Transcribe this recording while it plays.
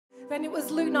and it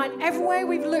was Luke 9. Everywhere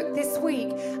we've looked this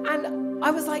week, and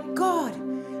I was like, God.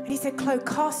 And he said, Chloe,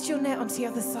 cast your net onto the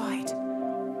other side.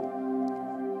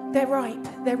 They're ripe,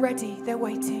 they're ready, they're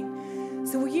waiting.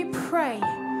 So will you pray?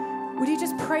 Would you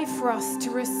just pray for us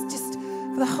to just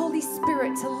for the Holy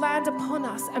Spirit to land upon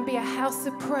us and be a house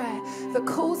of prayer that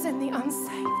calls in the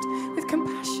unsaved with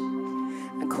compassion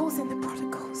and calls in the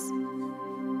prodigals?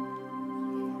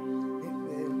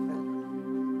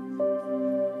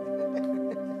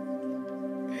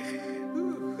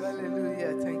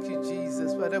 Hallelujah. Thank you,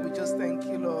 Jesus. Father, we just thank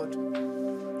you, Lord.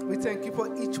 We thank you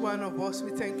for each one of us.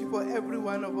 We thank you for every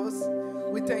one of us.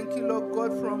 We thank you, Lord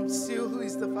God, from Seal, who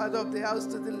is the father of the house,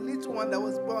 to the little one that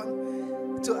was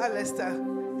born, to Alistair.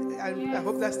 I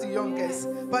hope that's the youngest.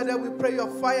 Father, we pray your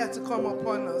fire to come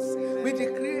upon us. We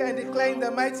decree and declare in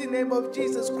the mighty name of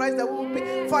Jesus Christ that we will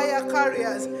be fire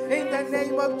carriers. In the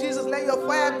name of Jesus, let your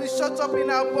fire be shut up in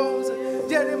our bones.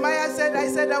 Jeremiah said,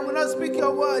 I will not speak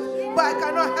your word, but I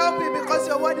cannot help it because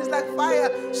your word is like fire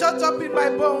shut up in my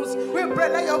bones. We pray,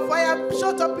 let your fire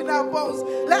shut up in our bones.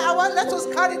 Let us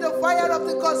carry the fire of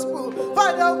the gospel.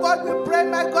 Father, oh God, we pray,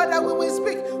 my God, that we will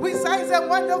speak with signs and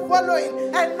wonder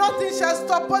following, and nothing shall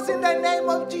stop us in the name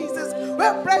of Jesus.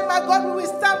 We pray, my God, we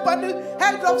will stamp on the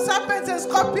head of serpents and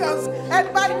scorpions,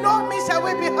 and by no means shall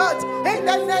we be hurt. In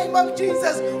the name of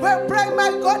Jesus, we pray,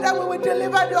 my God, that we will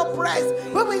deliver the oppressed.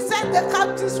 We will set the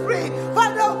captives free.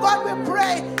 Father, oh God, we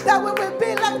pray that we will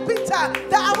be like Peter,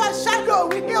 that our shadow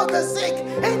will heal the sick.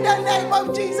 In the name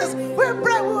of Jesus, we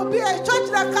pray we will be a church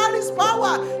that carries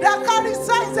power, that carries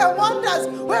signs and wonders.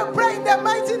 We pray in the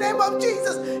mighty name of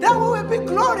Jesus that we will be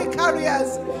glory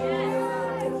carriers.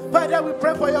 Father, we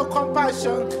pray for your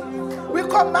compassion. We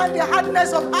command the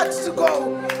hardness of hearts to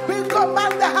go. We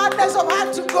command the hardness of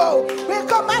heart to go. We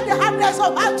command the hardness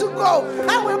of heart to go.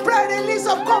 And we pray release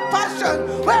of compassion.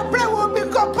 We pray we'll be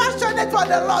compassionate for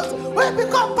the lost. We'll be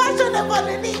compassionate for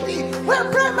the needy. We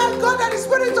pray, my God, that the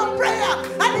spirit of prayer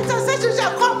and intercession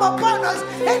shall come upon us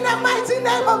in the mighty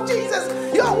name of Jesus.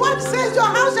 Your word says your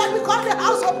house shall become the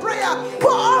house of prayer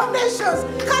for all nations.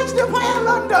 Catch the fire,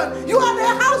 London. You are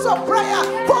the house of prayer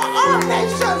for all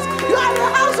nations. You are the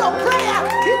house of prayer.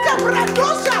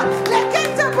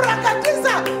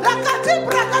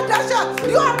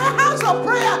 You are the house of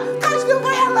prayer. Catch the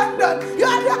fire, London. You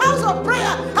are the house of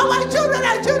prayer. Our children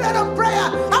are children of prayer.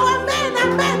 Our men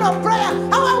are men of prayer.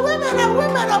 Our women are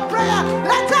women of prayer.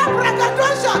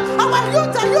 Our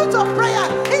youth are youth of prayer.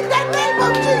 In the name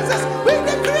of Jesus, we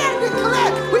decree and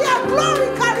declare we are glory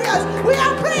carriers. We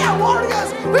are prayer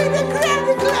warriors. We decree and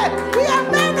declare we are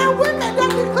men and women that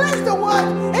declares the word.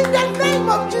 In the name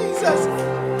of Jesus.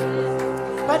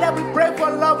 Father, we pray for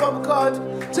love of God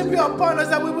to be upon us,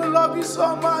 that we will love you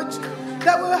so much,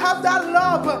 that we will have that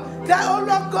love, that, oh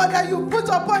Lord God, that you put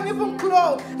upon even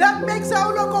clothes, that makes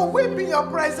our, oh Lord God, weep in your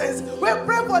presence. We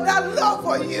pray for that love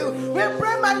for you. We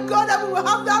pray, my God, that we will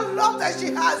have that love that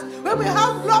she has. We will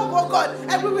have love for God,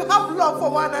 and we will have love for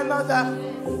one another.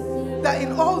 That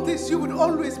in all this you would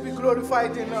always be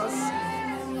glorified in us.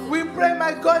 We pray,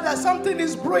 my God, that something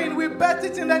is brewing. We bet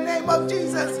it in the name of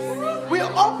Jesus. We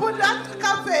open that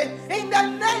cafe in the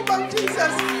name of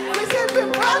Jesus. We say, be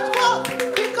brought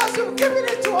forth because you've given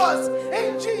it to us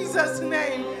in Jesus'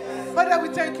 name. Father, we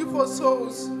thank you for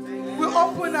souls. We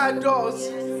open our doors.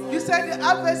 You said the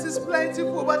harvest is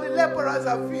plentiful, but the laborers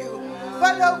are few.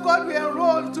 Father God, we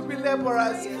enroll to be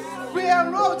laborers. We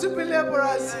enroll to be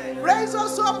laborers. Raise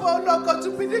us up, oh Lord God,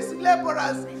 to be these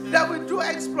laborers that will do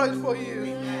exploit for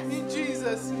you. In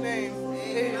Jesus' name,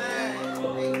 amen.